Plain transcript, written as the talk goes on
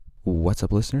What's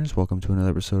up, listeners? Welcome to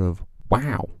another episode of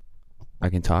Wow, I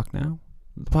Can Talk Now,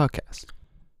 the podcast.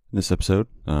 In this episode,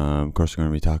 of course, we're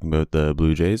going to be talking about the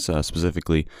Blue Jays,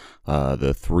 specifically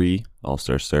the three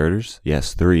All-Star starters.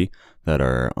 Yes, three that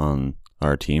are on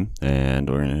our team, and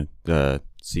we're going to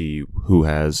see who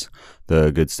has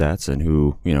the good stats and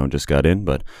who, just got in,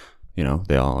 but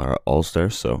they all are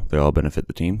all-stars, so they all benefit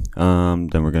the team.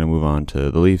 Then we're going to move on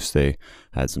to the Leafs. They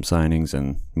had some signings,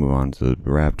 and move on to the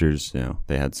Raptors.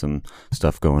 They had some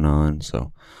stuff going on,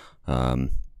 so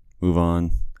move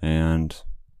on, and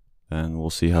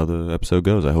we'll see how the episode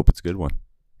goes. I hope it's a good one.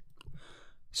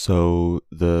 So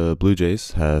the Blue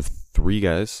Jays have three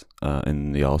guys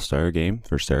in the All-Star game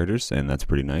for starters, and that's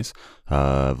pretty nice.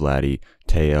 Vladdy,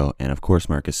 Teo, and of course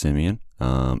Marcus Semien.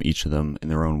 Each of them in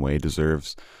their own way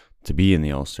deserves to be in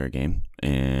the All-Star game,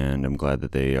 and I'm glad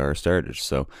that they are starters.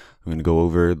 So I'm going to go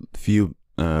over a few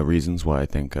reasons why I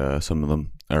think some of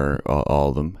them, or all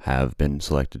of them, have been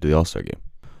selected to the All-Star game.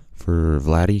 For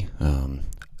Vladdy,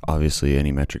 obviously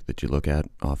any metric that you look at,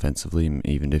 offensively,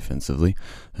 even defensively,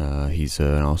 he's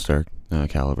an All-Star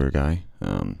caliber guy.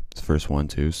 It's the first one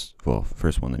too,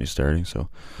 first one that he's starting, so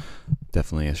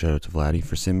definitely a shout out to Vladdy.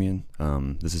 For Semien,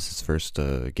 this is his first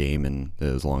game in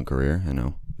his long career. I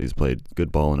know he's played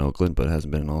good ball in Oakland, but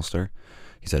hasn't been an All-Star.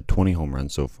 He's had 20 home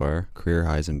runs so far, career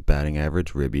highs in batting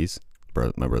average, ribbies.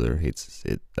 My brother hates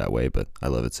it that way, but I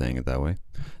love it saying it that way.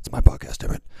 It's my podcast,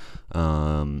 damn it.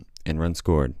 And runs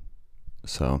scored.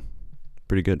 So,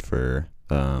 pretty good for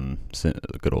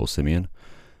good old Semien.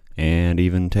 And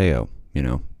even Teo.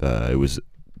 It was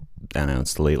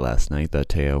announced late last night that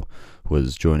Teo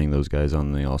was joining those guys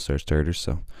on the All-Star starters,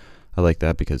 so I like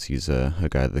that because he's a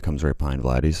guy that comes right behind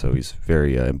Vladdy, so he's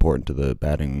very important to the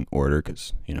batting order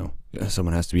because,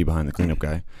 someone has to be behind the cleanup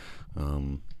guy.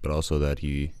 But also that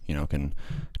he, can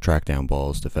track down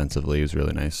balls defensively is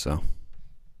really nice,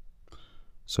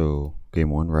 So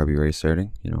game one, Robbie Ray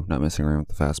starting, not messing around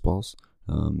with the fastballs.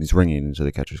 He's ringing into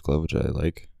the catcher's glove, which I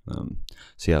like.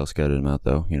 Seattle scouted him out,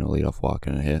 though, leadoff walk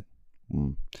and a hit.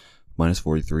 Minus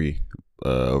 43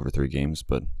 over 3 games,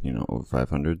 but, over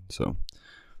 500, so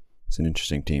it's an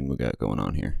interesting team we got going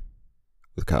on here,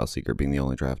 with Kyle Seager being the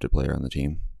only drafted player on the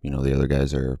team. The other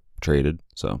guys are traded,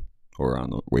 or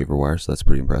on the waiver wire, so that's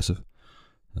pretty impressive.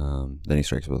 Then he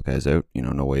strikes both guys out.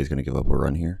 No way he's going to give up a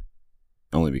run here,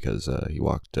 only because he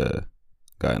walked a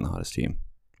guy on the hottest team.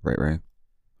 Right?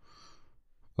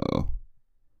 Uh-oh.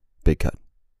 Big cut.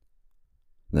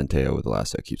 Then Teo with the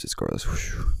last out keeps it scoreless.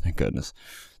 Whew, thank goodness.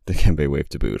 The Kembe wave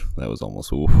to boot. That was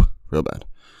almost real bad.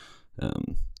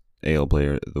 AL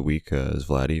player of the week is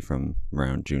Vladdy from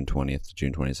around June 20th to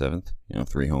June 27th.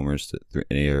 3 homers to 3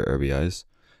 RBIs,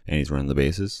 and he's running the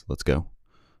bases. Let's go.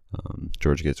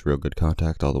 George gets real good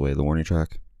contact all the way to the warning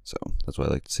track, so that's what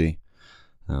I like to see.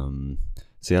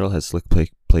 Seattle has slick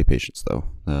play patience, though.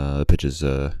 The pitches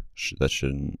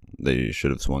they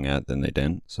should have swung at, then they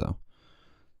didn't. So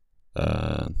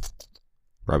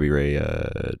Robbie Ray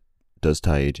does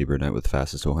tie AJ Burnett with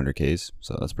fastest to 100 Ks,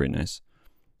 so that's pretty nice.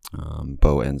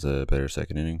 Bo ends a better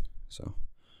second inning, so.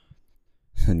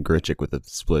 And Grichuk with a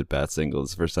split bat single.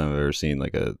 It's the first time I've ever seen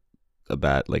like a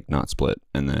bat like not split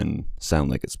and then sound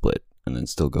like it split and then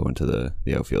still go into the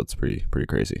outfield. It's pretty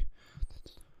crazy.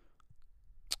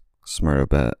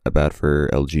 Smart a bat for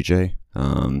LGJ.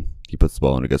 He puts the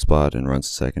ball in a good spot and runs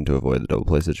to second to avoid the double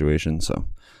play situation, so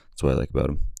that's what I like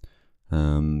about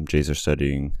him. Jays are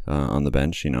studying on the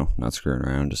bench, not screwing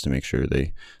around, just to make sure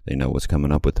they know what's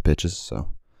coming up with the pitches. So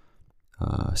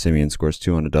Semien scores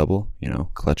 2 on a double,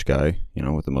 clutch guy,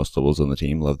 with the most doubles on the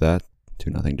team. Love that.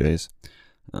 2-0 Jays.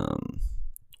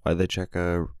 Why'd they check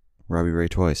Robbie Ray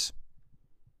twice?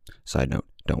 Side note,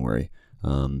 don't worry.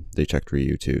 They checked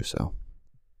Ryu too, so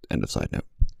end of side note.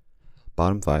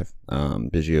 Bottom 5,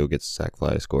 Biggio gets a sac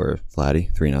fly score.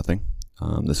 Vladdy, 3-0.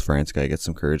 This France guy gets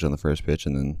some courage on the first pitch,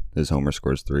 and then his homer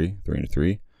scores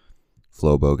 3-3.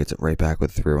 Flobo gets it right back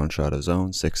with a 3-run shot of his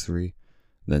own, 6-3.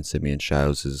 Then Semien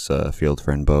shows his field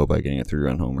friend Bo by getting a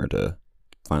 3-run homer to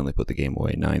finally put the game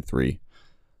away, 9-3.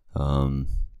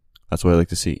 That's what I like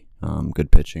to see.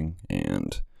 Good pitching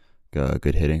and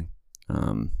good hitting.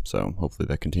 So hopefully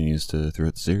that continues throughout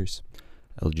the series.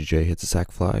 LGJ hits a sac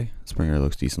fly. Springer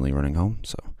looks decently running home,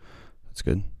 so that's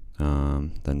good.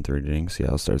 Then 3rd inning,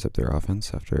 Seattle starts up their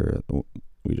offense after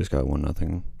we just got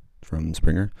 1-0 from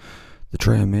Springer. The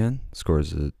Tram man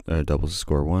scores doubles to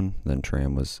score 1. Then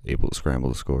Tram was able to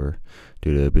scramble to score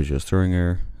due to Biggio's throwing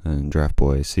error. And draft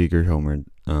boy Seager homered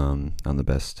on the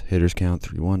best hitters count,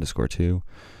 3-1 to score 2.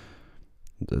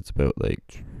 That's about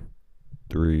like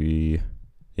 3,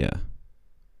 yeah.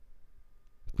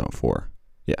 No, 4.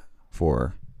 Yeah,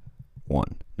 4-1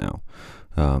 now.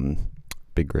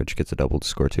 Big Rich gets a double to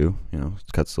score 2.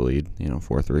 Cuts the lead.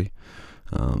 4-3.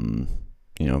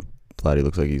 Vladdy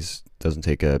looks like he's doesn't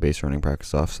take a base running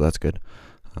practice off, so that's good.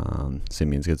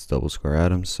 Simeons gets a double score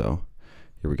Adams, so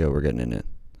here we go. We're getting in it.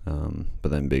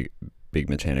 But then big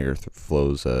Mitch Haniger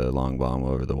flows a long bomb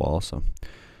over the wall, so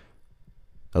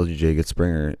LGJ gets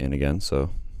Springer in again, so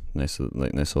nice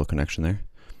little connection there.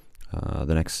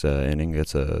 The next inning he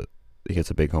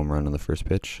gets a big home run on the first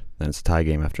pitch. Then it's a tie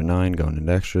game after 9, going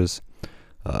into extras.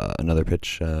 Another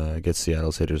pitch gets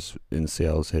Seattle's hitters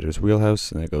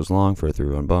wheelhouse, and it goes long for a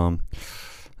 3-run bomb.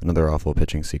 Another awful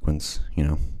pitching sequence.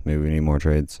 Maybe we need more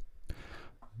trades.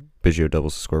 Biggio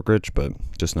doubles to score Rich, but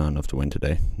just not enough to win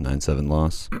today. 9-7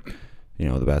 loss.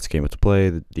 The bats came up to play.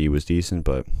 The D was decent,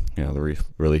 but the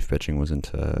relief pitching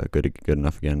wasn't good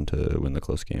enough again to win the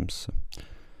close games.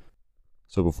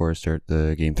 So before I start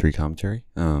the Game 3 commentary,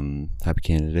 happy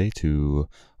Canada Day to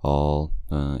all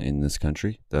in this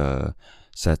country. The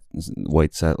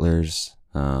white settlers,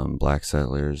 black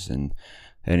settlers, and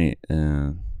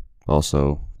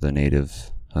also the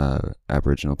native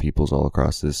Aboriginal peoples all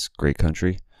across this great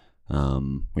country.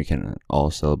 We can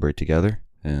all celebrate together,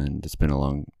 and it's been a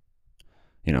long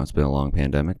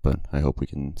pandemic, but I hope we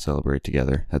can celebrate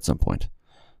together at some point.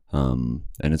 And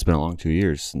it's been a long 2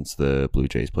 years since the Blue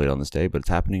Jays played on this day, but it's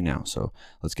happening now, so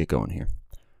let's get going here.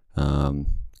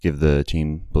 Give the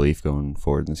team belief going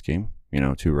forward in this game.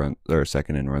 2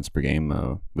 in runs per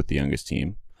game with the youngest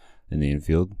team in the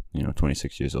infield,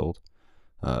 26 years old.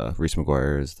 Reese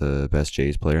McGuire is the best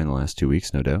Jays player in the last 2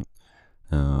 weeks, no doubt.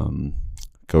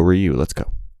 Go Ryu, let's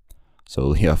go.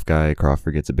 So leadoff guy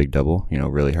Crawford gets a big double.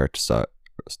 Really hot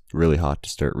to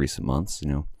start recent months.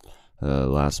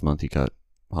 Last month he got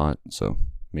hot, so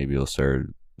maybe he'll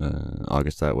start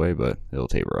August that way, but it'll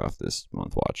taper off this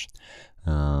month. Watch.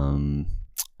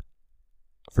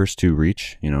 First 2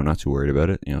 reach. Not too worried about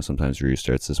it. Sometimes Ryu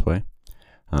starts this way.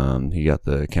 He got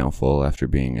the count full after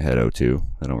being ahead 0-2.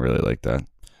 I don't really like that.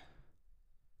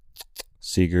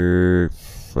 Seager,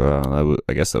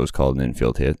 I guess that was called an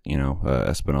infield hit.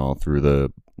 Espinal threw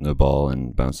the ball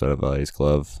and bounced out of Valley's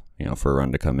glove, for a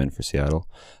run to come in for Seattle.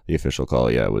 The official call,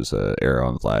 was an error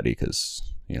on Vladdy because,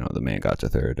 the man got to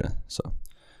third. So,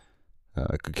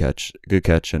 good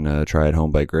catch and try at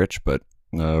home by Gritch, but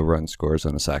run scores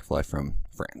on a sac fly from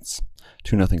France.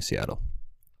 2-0 Seattle.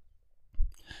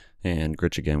 And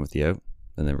Gritch again with the out,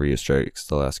 and then Ryu strikes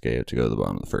the last guy out to go to the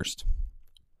bottom of the first.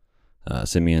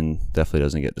 Simeon definitely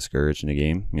doesn't get discouraged in a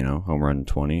game. Home run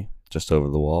 20, just over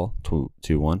the wall,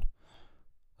 2-1.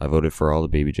 I voted for all the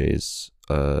Baby Jays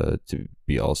to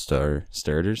be all-star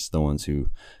starters, the ones who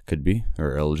could be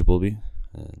or eligible to be,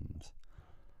 and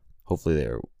hopefully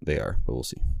they are, but we'll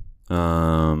see.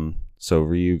 So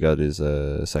Ryu got his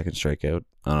second strikeout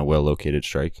on a well-located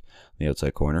strike in the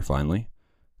outside corner finally.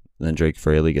 Then Drake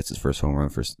Fraley gets his first home run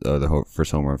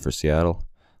for Seattle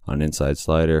on an inside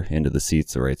slider into the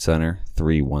seats, the right center.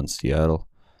 3-1 Seattle.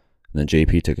 And then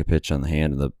JP took a pitch on the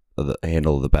handle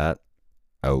of the bat.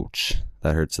 Ouch,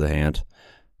 that hurts the hand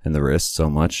and the wrist so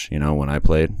much. When I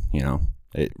played,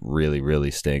 it really,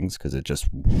 really stings because it just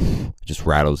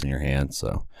rattles in your hand.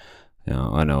 So,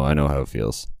 I know how it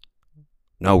feels.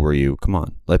 No, Ryu, come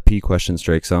on, let P question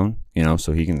strike zone.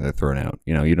 So he can get thrown out.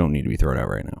 You don't need to be thrown out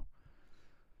right now.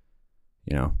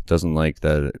 Doesn't like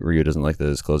that. Ryu doesn't like that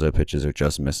his closeout pitches are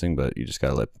just missing, but you just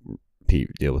gotta let Pete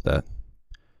deal with that.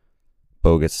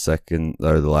 Bo gets the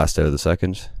last out of the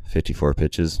second. 54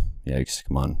 pitches. Yeah,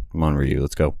 come on, Ryu,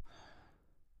 let's go.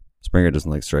 Springer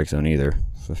doesn't like strike zone either.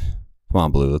 Come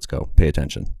on, Blue, let's go. Pay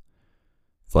attention.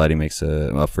 Vladdy makes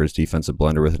up for his defensive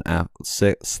blunder with an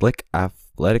slick,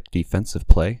 athletic defensive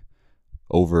play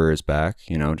over his back.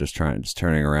 Just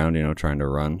turning around. Trying to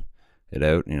run it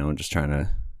out. Just trying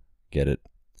to get it.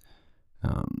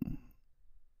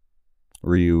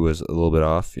 Ryu was a little bit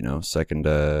off, second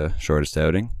shortest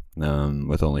outing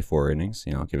with only 4 innings,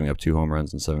 giving up 2 home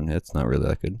runs and 7 hits. Not really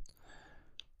that good.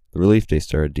 The relief day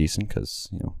started decent because,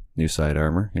 new side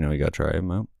armor, you got to try him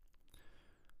out.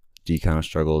 D kind of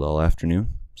struggled all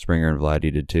afternoon. Springer and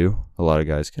Vladdy did too. A lot of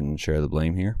guys can share the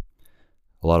blame here.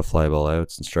 A lot of fly ball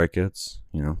outs and strikeouts,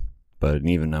 but an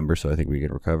even number, so I think we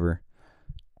can recover.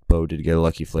 Bo did get a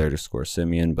lucky flare to score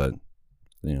Simeon, but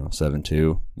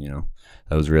 7-2,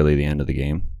 that was really the end of the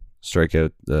game.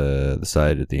 Strikeout the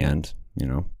side at the end,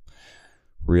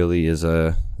 really is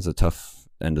a tough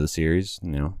end of the series,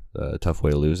 a tough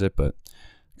way to lose it, but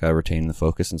gotta retain the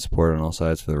focus and support on all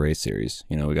sides for the Rays series.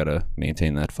 We gotta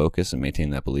maintain that focus and maintain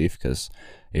that belief, because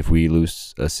if we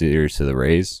lose a series to the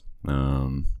Rays,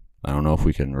 I don't know if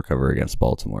we can recover against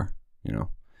Baltimore,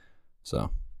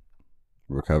 so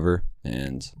recover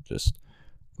and just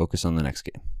focus on the next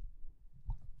game.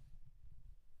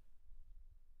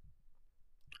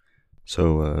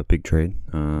 So, big trade.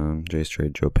 Jays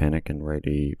trade Joe Panik and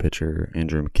righty pitcher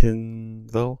Andrew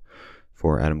McKinville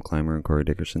for Adam Clymer and Corey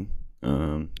Dickerson.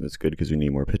 That's good because we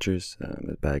need more pitchers.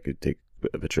 The bag could take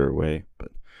a pitcher away,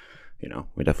 but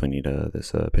we definitely need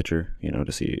this pitcher,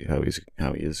 to see how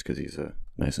he is, because he's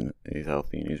nice and he's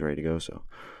healthy and he's ready to go. So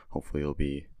hopefully he'll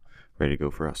be ready to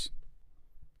go for us.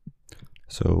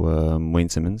 So Wayne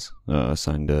Simmons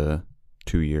signed a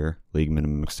 2-year league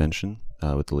minimum extension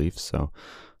with the Leafs. So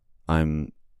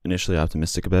I'm initially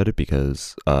optimistic about it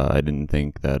because I didn't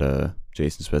think that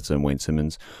Jason Spezza and Wayne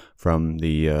Simmons, from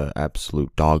the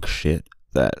absolute dog shit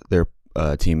that their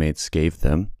teammates gave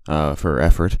them for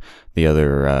effort the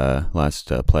other last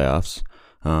playoffs,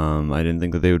 I didn't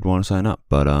think that they would want to sign up.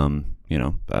 But I'm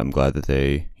glad that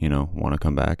they want to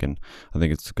come back, and I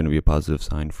think it's going to be a positive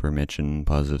sign for Mitch and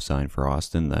positive sign for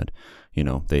Austin that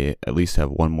they at least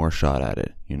have one more shot at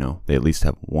it. They at least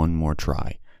have one more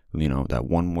try. That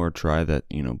one more try, that,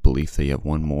 belief that you have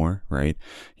one more, right?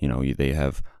 They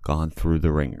have gone through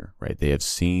the ringer, right? They have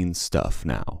seen stuff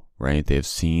now, right? They have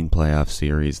seen playoff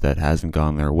series that hasn't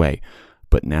gone their way,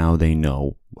 but now they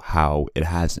know how it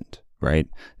hasn't, right?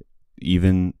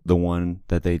 Even the one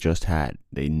that they just had,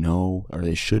 they know, or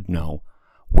they should know,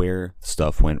 where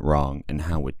stuff went wrong and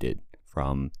how it did,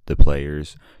 from the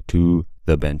players to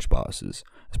the bench bosses.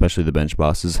 Especially the bench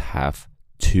bosses have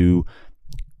to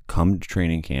come to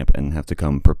training camp and have to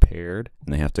come prepared,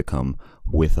 and they have to come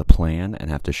with a plan and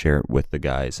have to share it with the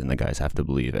guys, and the guys have to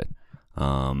believe it.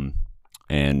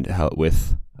 And how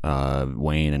with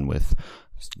Wayne and with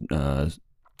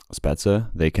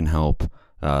Spezza, they can help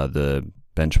the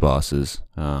bench bosses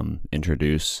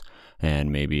introduce and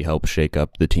maybe help shake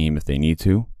up the team if they need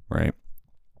to, right?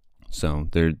 So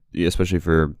they're, especially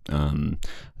for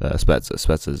Spezza.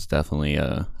 Spezza is definitely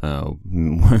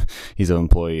he's an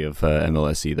employee of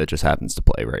MLSE that just happens to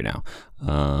play right now.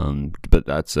 But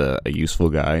that's a useful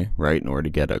guy, right? In order to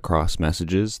get across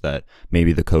messages that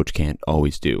maybe the coach can't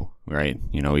always do, right?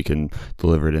 He can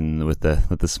deliver it in with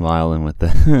the smile and with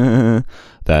the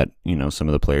that some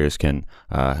of the players can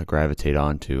gravitate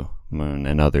onto,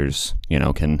 and others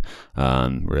can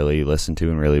really listen to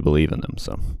and really believe in them.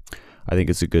 So I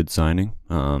think it's a good signing.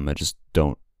 I just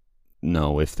don't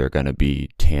know if they're going to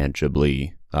be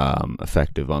tangibly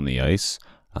effective on the ice,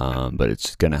 but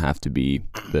it's going to have to be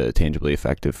tangibly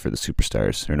effective for the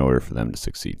superstars in order for them to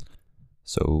succeed.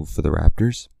 So for the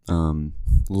Raptors,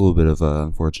 a little bit of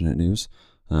unfortunate news.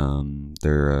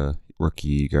 Their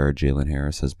rookie guard Jalen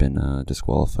Harris has been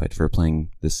disqualified for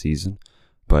playing this season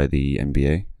by the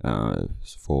NBA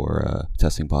for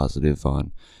testing positive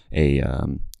on a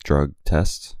drug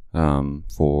test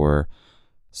for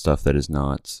stuff that is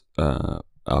not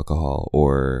alcohol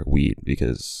or weed,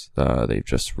 because they've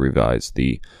just revised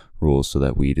the rules so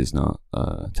that weed is not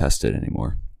tested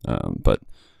anymore. But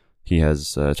he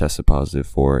has tested positive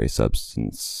for a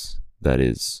substance that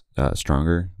is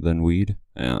stronger than weed.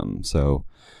 So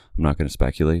I'm not going to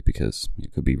speculate because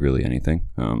it could be really anything.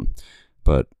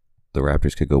 But the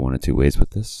Raptors could go one of two ways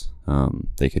with this.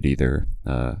 They could either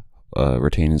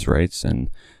retain his rights and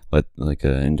let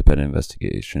an independent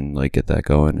investigation get that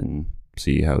going and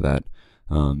see how that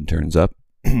turns up,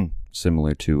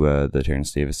 similar to the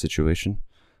Terrence Davis situation.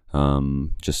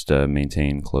 Just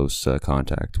maintain close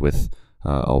contact with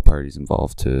all parties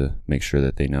involved to make sure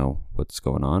that they know what's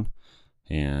going on,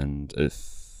 and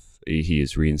if he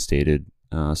is reinstated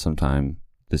sometime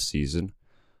this season,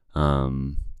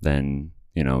 then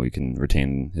he can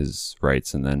retain his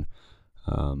rights, and then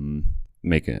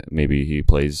maybe he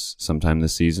plays sometime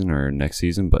this season or next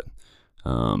season. But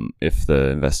if the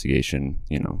investigation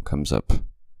comes up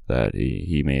that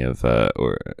he may have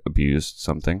or abused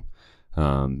something,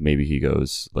 maybe he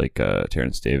goes like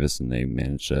Terrence Davis and they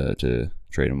manage to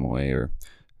trade him away or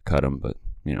cut him. But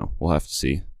we'll have to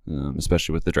see,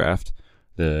 especially with the draft.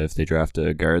 If they draft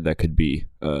a guard, that could be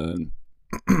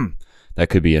that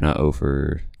could be an uh-oh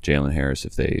for Jalen Harris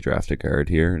if they draft a guard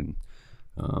here. And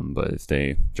but if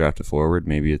they draft a forward,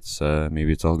 maybe it's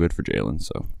all good for Jalen.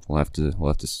 So we'll have to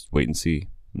wait and see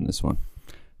in this one.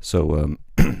 So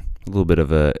a little bit of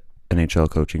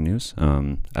NHL coaching news.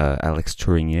 Alex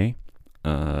Tourigny,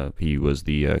 he was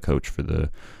the coach for the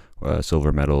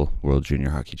silver medal World Junior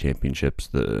Hockey Championships,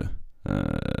 the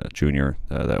junior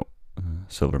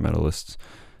silver medalists,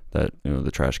 that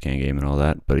the trash can game and all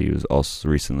that. But he was also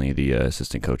recently the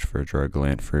assistant coach for Gerard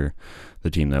Gallant for the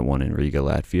team that won in Riga,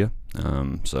 Latvia.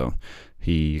 So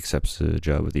he accepts a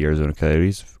job with the Arizona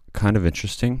Coyotes. Kind of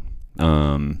interesting.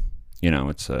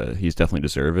 It's he's definitely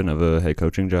deserving of a head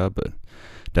coaching job, but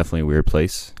definitely a weird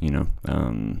place. They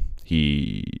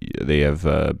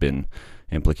have been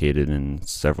implicated in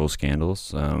several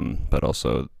scandals, but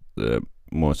also the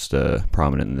most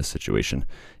prominent in this situation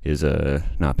is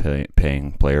not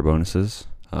paying player bonuses.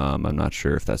 I'm not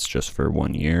sure if that's just for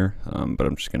 1 year,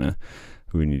 but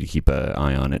we need to keep an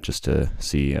eye on it just to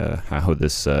see how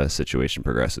this situation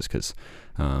progresses, because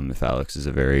if Alex is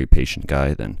a very patient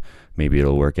guy, then maybe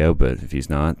it'll work out, but if he's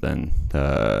not, then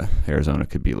Arizona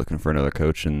could be looking for another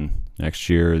coach in next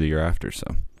year or the year after.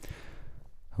 So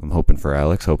I'm hoping for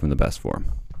Alex, hoping the best for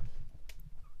him.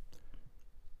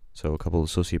 So a couple of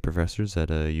associate professors at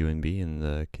UNB in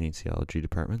the kinesiology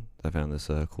department. I found this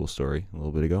cool story a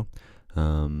little bit ago.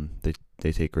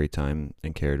 They take great time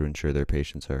and care to ensure their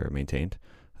patients are maintained.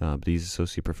 But these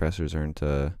associate professors aren't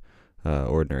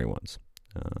ordinary ones.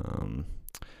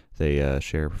 They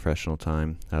share professional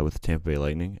time with the Tampa Bay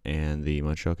Lightning and the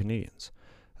Montreal Canadiens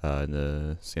in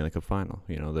the Stanley Cup Final.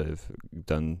 They've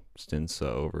done stints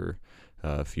over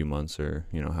a few months, or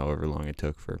however long it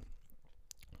took for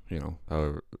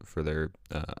their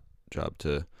job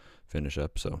to finish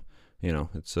up. So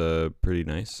it's pretty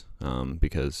nice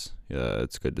because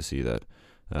it's good to see that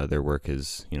their work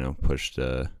has pushed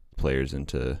players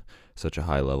into such a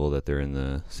high level that they're in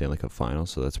the Stanley Cup Final.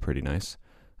 So that's pretty nice.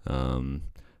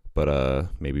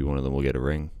 But maybe one of them will get a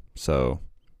ring. So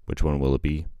which one will it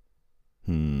be?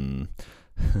 It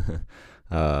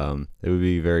would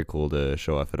be very cool to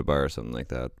show off at a bar or something like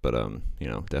that. But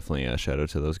definitely a shout out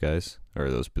to those guys, or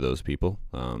those people.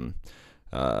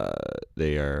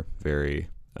 They are very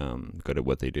good at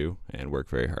what they do and work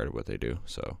very hard at what they do.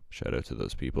 So shout out to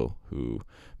those people who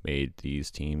made these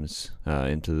teams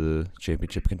into the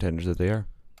championship contenders that they are.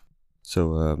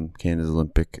 So Canada's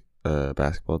Olympic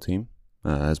basketball team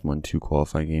has won 2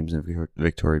 qualifying games in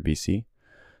Victoria, BC.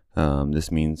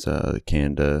 This means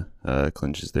Canada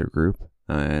clinches their group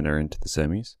and are into the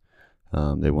semis.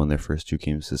 They won their first 2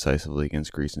 games decisively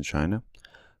against Greece and China.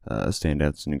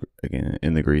 Standouts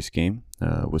in the Greece game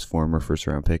was former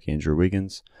first-round pick Andrew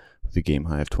Wiggins with a game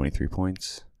high of 23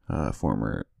 points.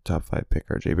 Former top 5 pick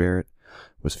RJ Barrett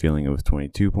was feeling it with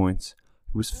 22 points.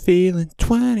 He was feeling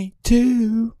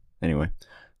 22. Anyway,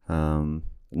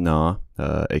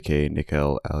 aka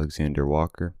Nickel Alexander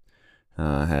Walker,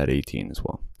 had 18 as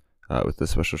well. With a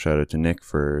special shout out to Nick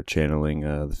for channeling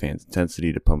the fans'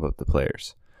 intensity to pump up the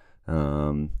players.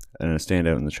 And a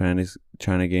standout in the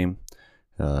China game,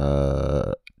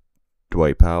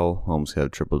 Dwight Powell almost had a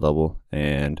triple-double,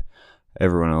 and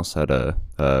everyone else had a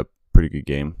pretty good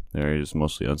game. It was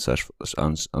mostly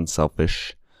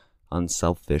unselfish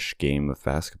game of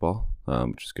basketball,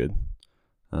 which is good.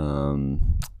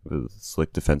 With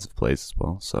slick defensive plays as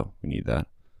well, so we need that.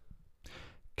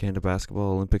 Canada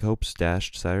basketball Olympic hopes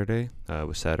dashed Saturday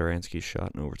with Satoransky's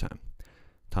shot in overtime.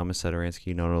 Thomas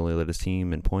Satoransky not only led his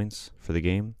team in points for the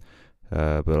game,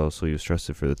 but also he was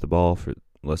trusted for the ball for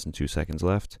less than 2 seconds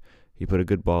left. He put a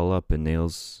good ball up and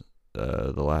nails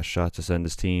the last shot to send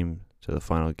his team to the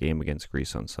final game against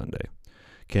Greece on Sunday.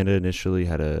 Canada initially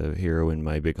had a hero in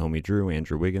my big homie Drew,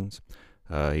 Andrew Wiggins.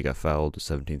 He got fouled with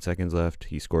 17 seconds left.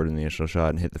 He scored in the initial shot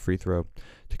and hit the free throw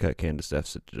to cut Canada's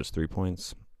deficit to just 3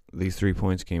 points. These 3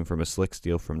 points came from a slick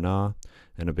steal from Na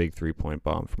and a big 3-point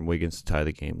bomb from Wiggins to tie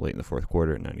the game late in the fourth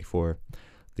quarter at 94.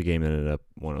 The game ended up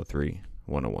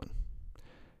 103-101.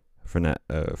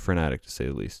 Frenetic, to say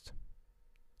the least.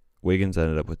 Wiggins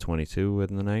ended up with 22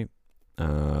 in the night.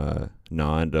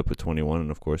 Na ended up with 21,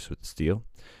 and of course with the steal.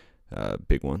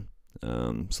 Big one.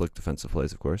 Slick defensive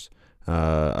plays, of course.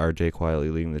 RJ quietly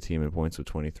leading the team in points with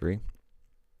 23.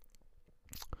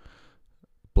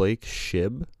 Blake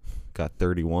Shib got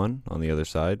 31 on the other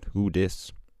side. Who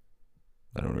dis?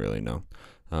 I don't really know.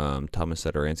 Thomas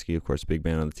Satoransky, of course, big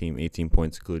man on the team, 18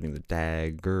 points, including the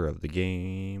dagger of the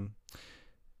game.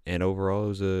 And overall, it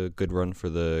was a good run for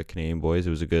the Canadian boys.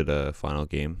 It was a good final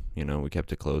game. We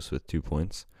kept it close with 2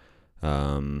 points.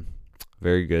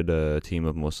 Very good team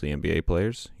of mostly NBA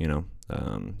players.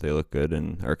 They look good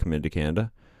and are committed to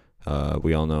Canada.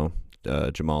 We all know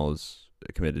Jamal is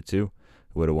committed too.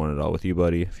 Would have won it all with you,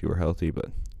 buddy, if you were healthy,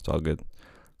 but it's all good.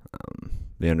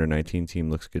 The under-19 team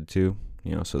looks good too.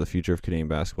 So the future of Canadian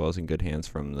basketball is in good hands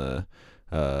from the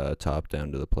top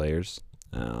down to the players.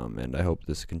 And I hope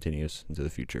this continues into the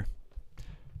future.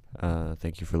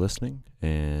 Thank you for listening,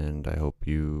 and I hope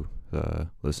you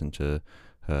listen to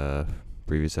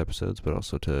previous episodes, but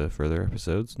also to further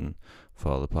episodes, and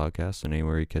follow the podcast and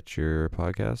anywhere you catch your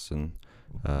podcasts, and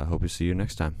hope to see you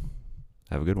next time.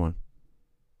 Have a good one.